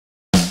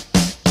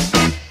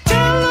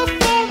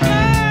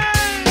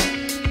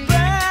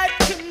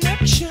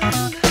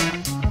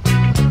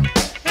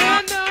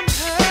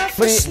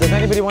Does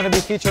anybody want to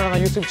be featured on a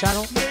YouTube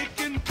channel?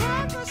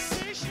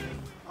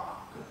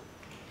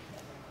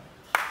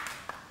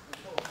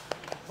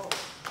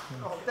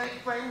 Thank you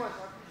very much.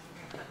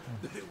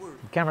 The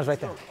camera's right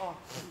there. All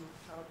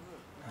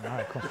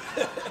right, cool.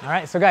 All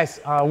right, so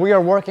guys, we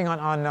are working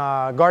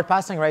on guard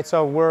passing, right?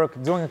 So we're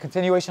doing a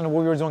continuation of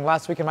what we were doing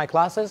last week in my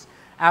classes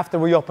after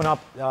we open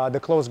up the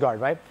closed guard,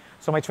 right?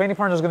 So my training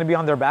partner is going to be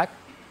on their back,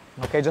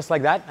 okay, just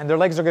like that, and their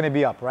legs are going to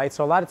be up, right?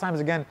 So a lot of times,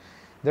 again,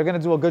 they're going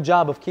to do a good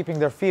job of keeping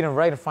their feet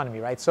right in front of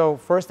me, right? So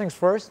first things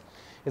first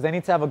is I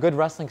need to have a good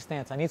wrestling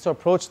stance. I need to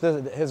approach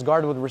his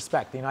guard with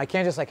respect. You know, I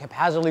can't just like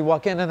haphazardly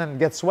walk in and then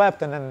get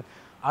swept, and then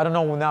I don't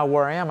know now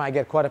where I am, I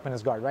get caught up in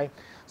his guard, right?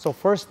 So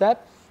first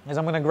step is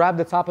I'm going to grab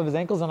the top of his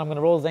ankles and I'm going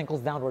to roll his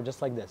ankles downward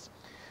just like this.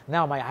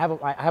 Now I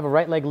have a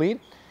right leg lead.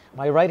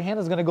 My right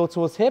hand is going to go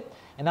to his hip.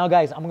 And now,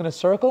 guys, I'm going to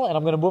circle and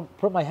I'm going to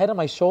put my head on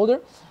my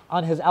shoulder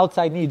on his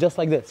outside knee just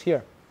like this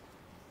here.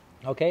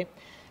 Okay?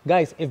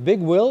 Guys, if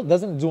Big Will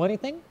doesn't do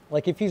anything,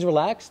 like if he's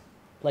relaxed,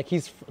 like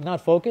he's not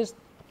focused,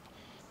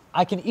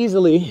 I can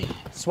easily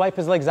swipe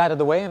his legs out of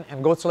the way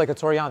and go to like a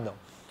Torreando.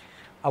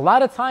 A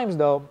lot of times,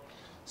 though,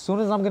 as soon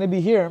as I'm going to be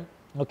here,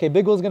 okay,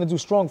 Big Will's going to do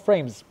strong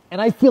frames.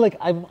 And I feel like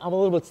I'm a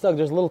little bit stuck.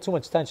 There's a little too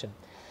much tension.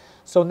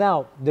 So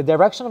now, the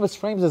direction of his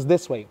frames is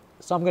this way.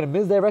 So I'm going to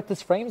misdirect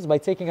his frames by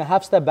taking a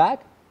half step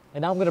back.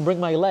 And now I'm going to bring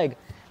my leg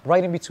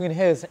right in between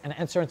his and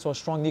enter into a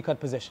strong knee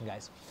cut position,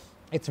 guys.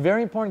 It's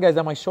very important, guys,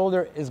 that my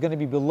shoulder is going to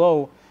be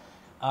below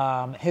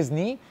his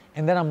knee.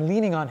 And then I'm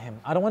leaning on him.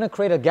 I don't want to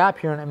create a gap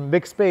here and a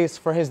big space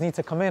for his knee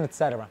to come in,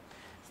 etc.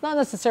 It's not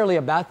necessarily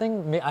a bad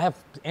thing. I have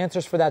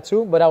answers for that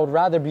too, but I would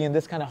rather be in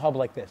this kind of hub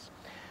like this.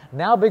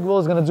 Now Big Will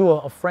is going to do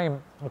a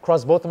frame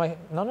across both of my...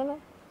 No.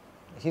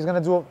 He's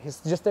going to do...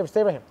 Just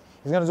stay right here.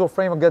 He's going to do a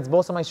frame against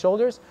both of my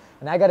shoulders,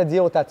 and I got to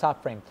deal with that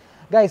top frame.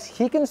 Guys,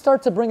 he can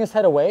start to bring his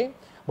head away,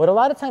 but a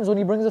lot of times when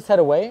he brings his head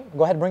away,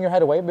 go ahead, bring your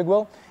head away, Big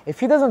Will. If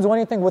he doesn't do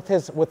anything with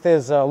his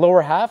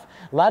lower half,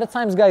 a lot of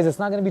times, guys, it's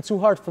not going to be too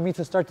hard for me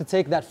to start to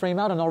take that frame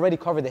out and already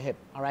cover the hip.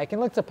 All right, I can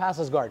look to pass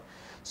his guard.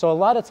 So a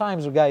lot of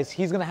times, guys,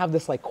 he's going to have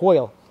this like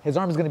coil. His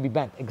arm is going to be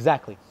bent.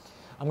 Exactly.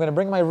 I'm going to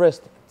bring my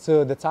wrist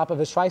to the top of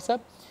his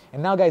tricep.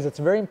 And now, guys, it's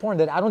very important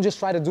that I don't just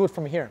try to do it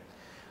from here.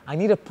 I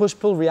need a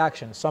push-pull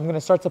reaction. So I'm going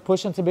to start to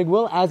push into Big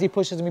Will. As he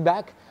pushes me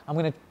back, I'm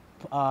going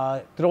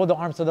to throw the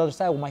arms to the other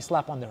side with my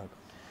slap on the hook.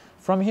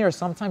 From here,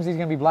 sometimes he's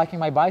going to be blocking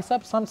my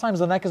bicep. Sometimes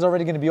the neck is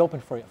already going to be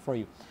open for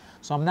you.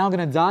 So I'm now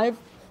going to dive,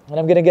 and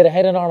I'm going to get a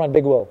head and arm on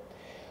Big Will.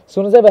 As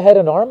soon as I have a head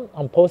and arm,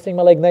 I'm posting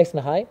my leg nice and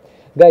high.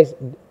 Guys,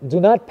 do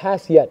not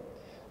pass yet.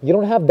 You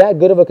don't have that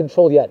good of a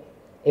control yet.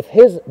 If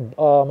his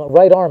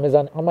right arm is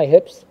on my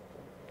hips,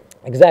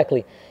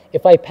 exactly.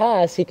 If I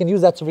pass, he can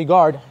use that to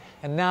regard,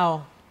 and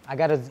now I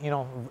got to,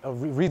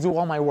 redo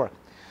all my work.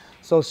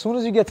 So as soon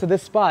as you get to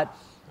this spot,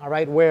 all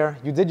right, where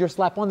you did your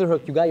slap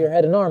underhook, you got your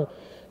head and arm,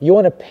 you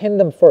want to pin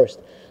them first.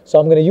 So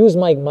I'm going to use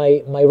my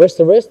wrist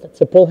to wrist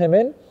to pull him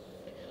in,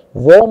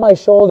 roll my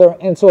shoulder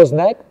into his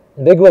neck.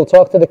 Big Will,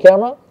 talk to the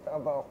camera.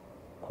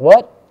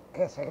 What?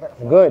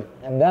 Good.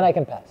 And then I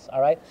can pass, all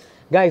right?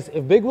 Guys,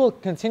 if Big Will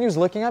continues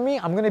looking at me,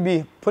 I'm going to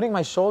be putting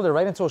my shoulder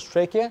right into his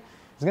trachea.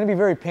 It's going to be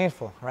very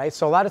painful, right?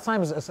 So a lot of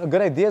times, a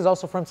good idea is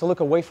also for him to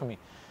look away from me.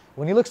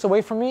 When he looks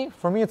away from me,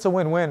 for me, it's a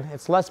win-win.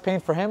 It's less pain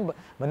for him,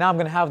 but now I'm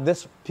going to have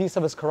this piece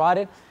of his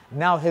carotid.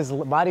 Now his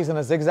body's in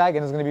a zigzag,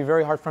 and it's going to be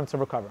very hard for him to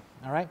recover,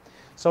 all right?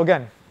 So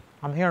again,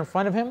 I'm here in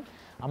front of him.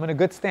 I'm in a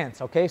good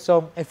stance, okay?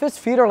 So if his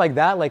feet are like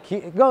that,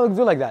 go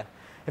do like that.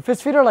 If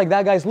his feet are like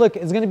that, guys, look,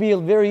 it's going to be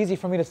very easy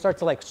for me to start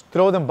to like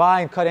throw them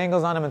by and cut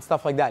angles on them and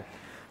stuff like that.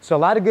 So a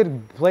lot of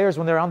good players,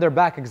 when they're on their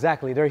back,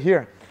 exactly, they're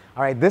here.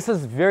 All right, this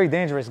is very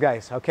dangerous,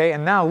 guys, okay?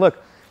 And now,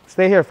 look,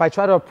 stay here. If I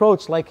try to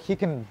approach, like, he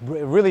can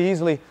really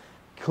easily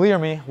clear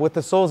me with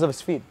the soles of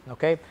his feet,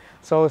 okay?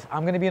 So if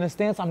I'm going to be in a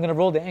stance, I'm going to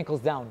roll the ankles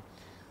down.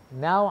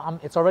 Now,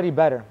 it's already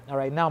better. All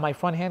right, now my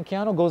front hand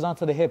Keanu goes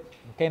onto the hip.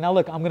 Okay, now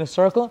look, I'm going to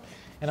circle,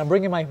 and I'm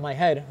bringing my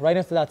head right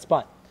into that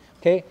spot.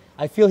 Okay,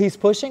 I feel he's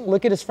pushing.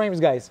 Look at his frames,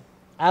 guys.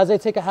 As I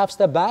take a half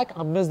step back,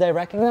 I'm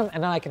misdirecting them,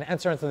 and then I can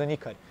enter into the knee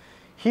cut.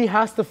 He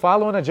has to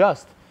follow and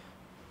adjust.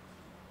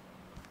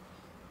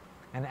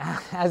 And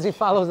as he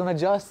follows and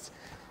adjusts,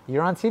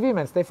 you're on TV,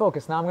 man. Stay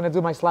focused. Now I'm going to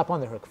do my slap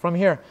underhook. From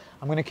here,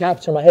 I'm going to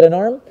capture my head and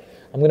arm.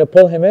 I'm going to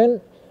pull him in.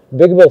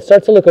 Big Will,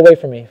 start to look away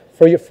from me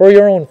for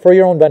your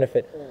own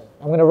benefit.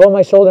 I'm going to roll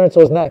my shoulder into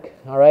his neck,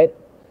 all right?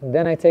 And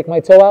then I take my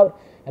toe out,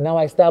 and now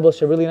I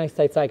establish a really nice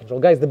tight side control.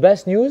 Guys, the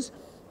best news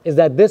is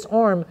that this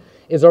arm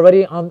is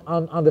already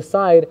on the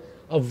side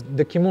of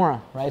the Kimura,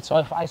 right? So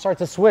if I start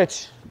to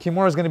switch,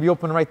 Kimura is going to be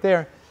open right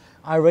there.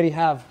 I already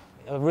have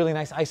a really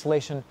nice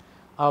isolation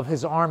of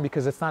his arm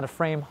because it's not a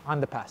frame on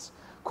the pass.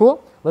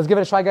 Cool? Let's give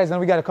it a try, guys. Then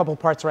we got a couple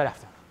parts right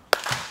after.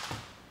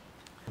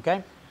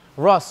 Okay?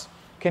 Russ,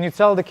 can you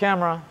tell the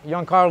camera,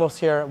 young Carlos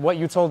here, what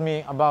you told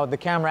me about the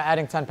camera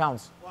adding 10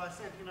 pounds? Well, I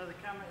said, the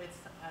camera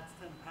adds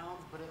 10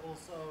 pounds, but it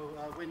also,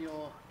 when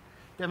you're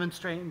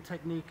demonstrating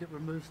technique, it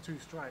removes 2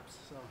 stripes.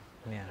 So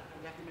yeah,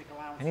 you have to make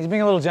allowance. And he's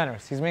being a little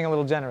generous. He's being a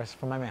little generous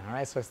for my man, all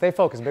right? So stay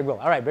focused, Big Will.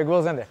 All right, Big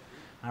Will's in there.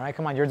 All right,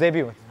 come on, your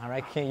debut. All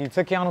right, you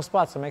took Keanu's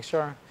spot, so make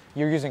sure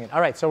you're using it.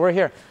 All right, so we're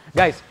here.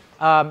 Guys,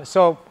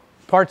 so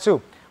part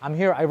 2. I'm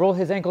here, I roll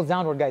his ankles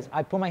downward, guys.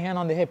 I put my hand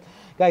on the hip.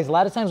 Guys, a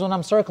lot of times when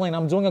I'm circling,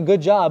 I'm doing a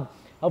good job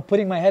of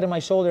putting my head and my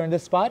shoulder in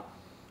this spot.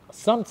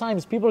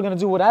 Sometimes people are gonna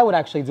do what I would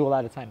actually do a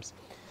lot of times.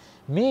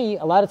 Me,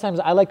 a lot of times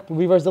I like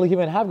reverse delhi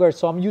and half guard,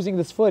 so I'm using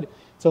this foot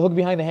to hook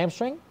behind the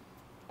hamstring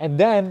and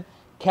then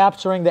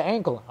capturing the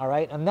ankle, all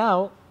right? And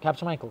now,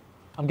 capture my ankle.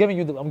 I'm giving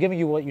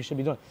you what you should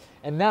be doing.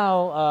 And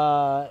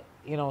now,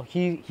 you know,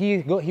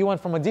 he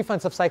went from a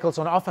defensive cycle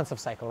to an offensive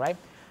cycle, right?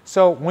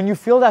 So when you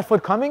feel that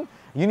foot coming,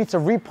 you need to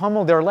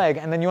re-pummel their leg,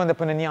 and then you end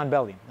up in a knee on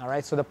belly, all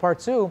right? So the part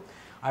 2,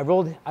 I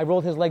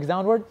rolled his legs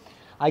downward.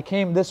 I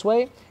came this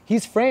way.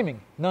 He's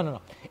framing.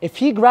 No. If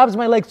he grabs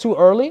my leg too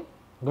early,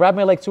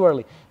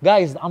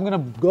 guys, I'm going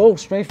to go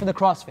straight for the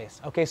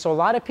crossface. Okay, so a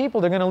lot of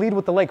people, they're going to lead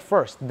with the leg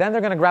first. Then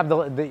they're going to grab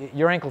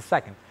your ankle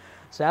second.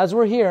 So as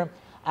we're here,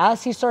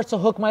 as he starts to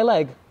hook my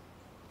leg,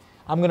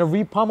 I'm going to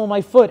re-pummel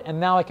my foot, and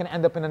now I can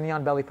end up in a knee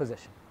on belly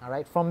position. All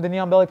right, from the knee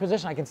on belly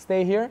position, I can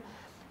stay here.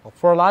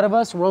 For a lot of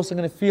us, we're also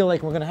going to feel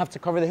like we're going to have to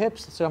cover the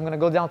hips. So I'm going to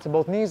go down to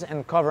both knees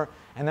and cover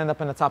and end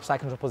up in a top side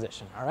control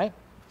position. All right,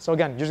 so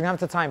again, you're just going to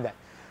have to time that.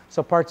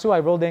 So part 2, I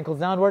rolled the ankles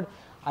downward.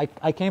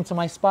 I came to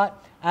my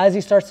spot. As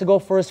he starts to go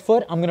for his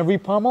foot, I'm going to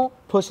re-pummel,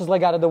 push his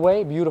leg out of the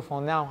way. Beautiful.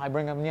 Now I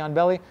bring him knee on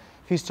belly.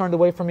 If he's turned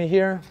away from me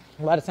here,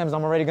 a lot of times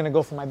I'm already going to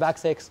go for my back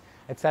six,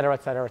 etc.,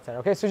 etc., etc.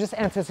 Okay, so just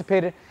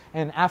anticipate it,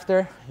 and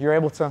after, you're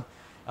able to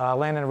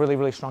land in a really,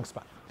 really strong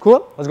spot.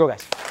 Cool? Let's go,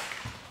 guys.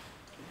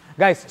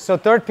 Guys, so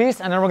third piece,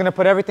 and then we're going to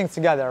put everything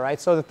together, right?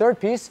 So the third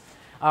piece,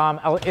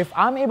 if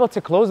I'm able to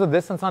close the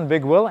distance on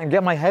Big Will and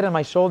get my head and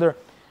my shoulder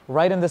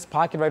right in this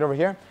pocket right over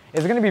here,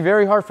 it's going to be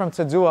very hard for him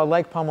to do a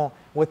leg pummel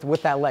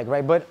with that leg,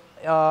 right? But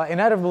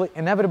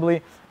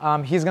inevitably,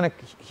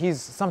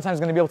 he's sometimes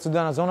going to be able to do it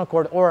on his own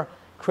accord or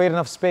create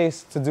enough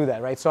space to do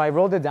that, right? So I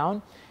rolled it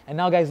down, and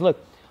now, guys, look,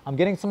 I'm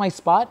getting to my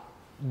spot,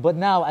 but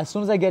now, as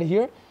soon as I get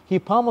here, he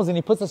pummels and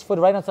he puts his foot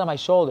right inside my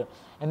shoulder.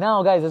 And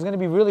now, guys, it's going to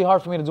be really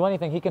hard for me to do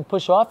anything. He can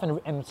push off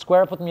and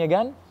square up with me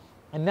again.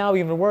 And now,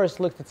 even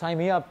worse, look to tie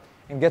me up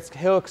and get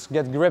hooks,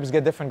 get grips,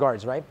 get different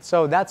guards, right?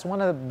 So that's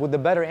one of the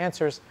better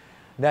answers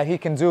that he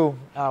can do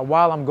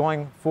while I'm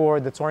going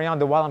for the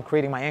Torreando, while I'm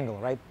creating my angle,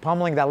 right?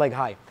 Pummeling that leg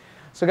high.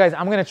 So, guys,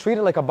 I'm going to treat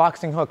it like a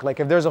boxing hook. Like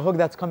if there's a hook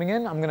that's coming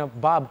in, I'm going to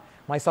bob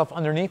myself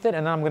underneath it,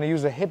 and then I'm going to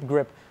use a hip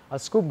grip, a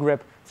scoop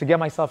grip, to get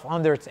myself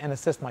under it and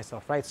assist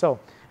myself, right? So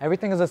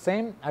everything is the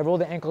same. I roll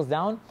the ankles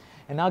down.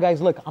 And now,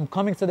 guys, look, I'm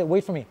coming to the,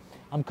 wait for me.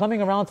 I'm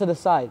coming around to the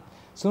side.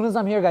 As soon as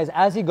I'm here, guys,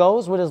 as he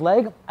goes with his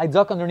leg, I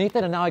duck underneath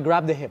it, and now I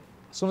grab the hip.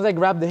 As soon as I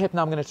grab the hip,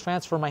 now I'm going to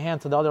transfer my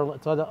hand to the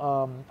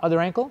other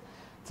ankle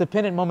to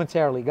pin it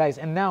momentarily, guys.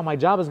 And now my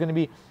job is going to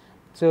be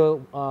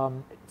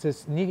to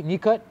knee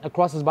cut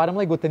across his bottom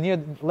leg with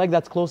the leg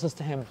that's closest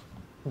to him,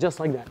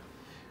 just like that.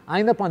 I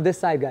end up on this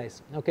side,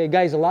 guys. Okay,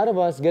 guys, a lot of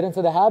us get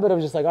into the habit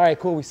of just like, all right,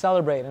 cool, we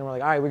celebrate, and we're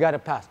like, all right, we got to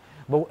pass.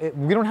 But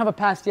we don't have a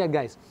pass yet,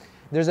 guys.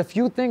 There's a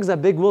few things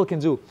that Big Will can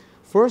do.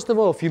 First of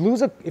all, if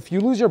you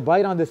lose your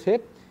bite on this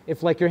hip,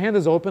 if like your hand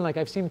is open, like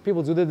I've seen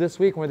people do this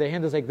week where their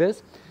hand is like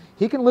this,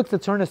 he can look to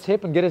turn his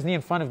hip and get his knee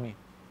in front of me.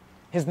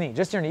 His knee,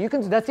 just your knee.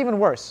 That's even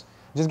worse.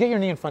 Just get your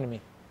knee in front of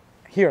me.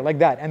 Here, like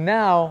that. And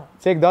now,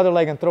 take the other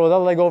leg and throw the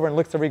other leg over and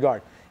look to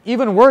regard.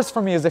 Even worse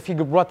for me is if he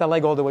brought that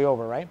leg all the way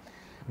over, right?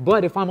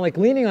 But if I'm like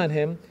leaning on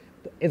him,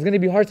 it's going to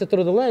be hard to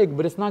throw the leg,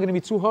 but it's not going to be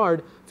too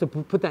hard to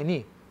put that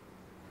knee.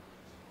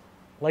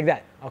 Like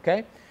that,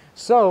 okay?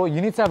 So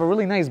you need to have a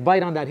really nice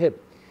bite on that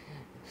hip.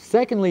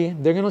 Secondly,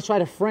 they're going to try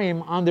to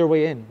frame on their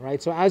way in,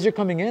 right? So as you're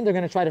coming in, they're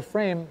going to try to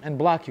frame and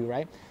block you,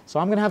 right? So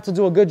I'm going to have to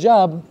do a good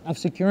job of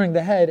securing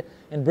the head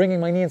and bringing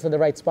my knee into the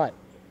right spot.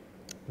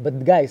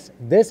 But guys,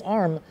 this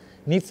arm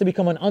needs to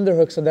become an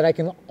underhook so that I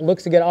can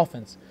look to get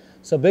offense.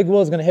 So Big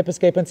Will is going to hip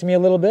escape into me a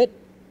little bit.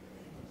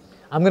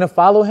 I'm going to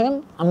follow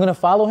him.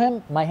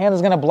 My hand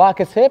is going to block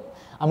his hip.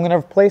 I'm going to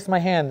replace my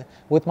hand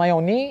with my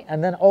own knee.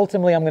 And then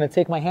ultimately, I'm going to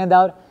take my hand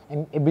out,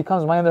 and it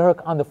becomes my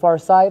underhook on the far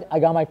side. I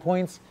got my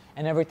points,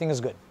 and everything is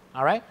good.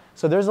 All right?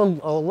 So there's a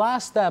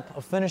last step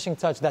of finishing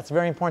touch that's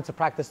very important to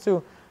practice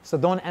too. So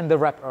don't end the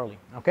rep early.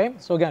 Okay?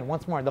 So again,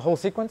 once more, the whole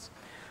sequence.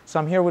 So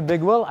I'm here with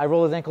Big Will. I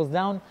roll his ankles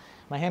down.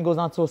 My hand goes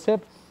onto his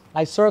hip.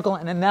 I circle,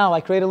 and then now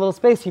I create a little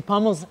space. He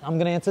pummels. I'm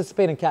going to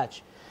anticipate and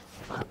catch.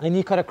 I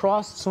knee cut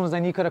across. As soon as I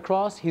knee cut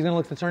across, he's going to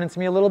look to turn into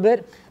me a little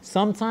bit.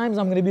 Sometimes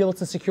I'm going to be able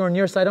to secure a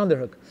near side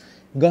underhook.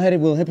 Go ahead,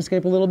 we'll hip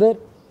escape a little bit.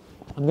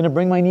 I'm going to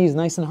bring my knees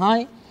nice and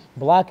high,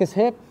 block his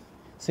hip,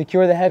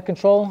 secure the head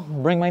control,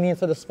 bring my knee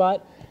into the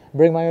spot,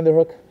 bring my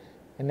underhook,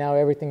 and now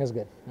everything is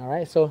good. All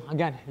right, so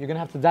again, you're going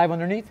to have to dive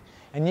underneath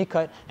and knee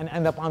cut and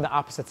end up on the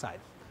opposite side.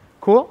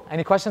 Cool?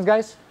 Any questions,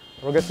 guys?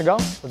 We're good to go?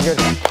 Let's get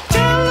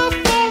it.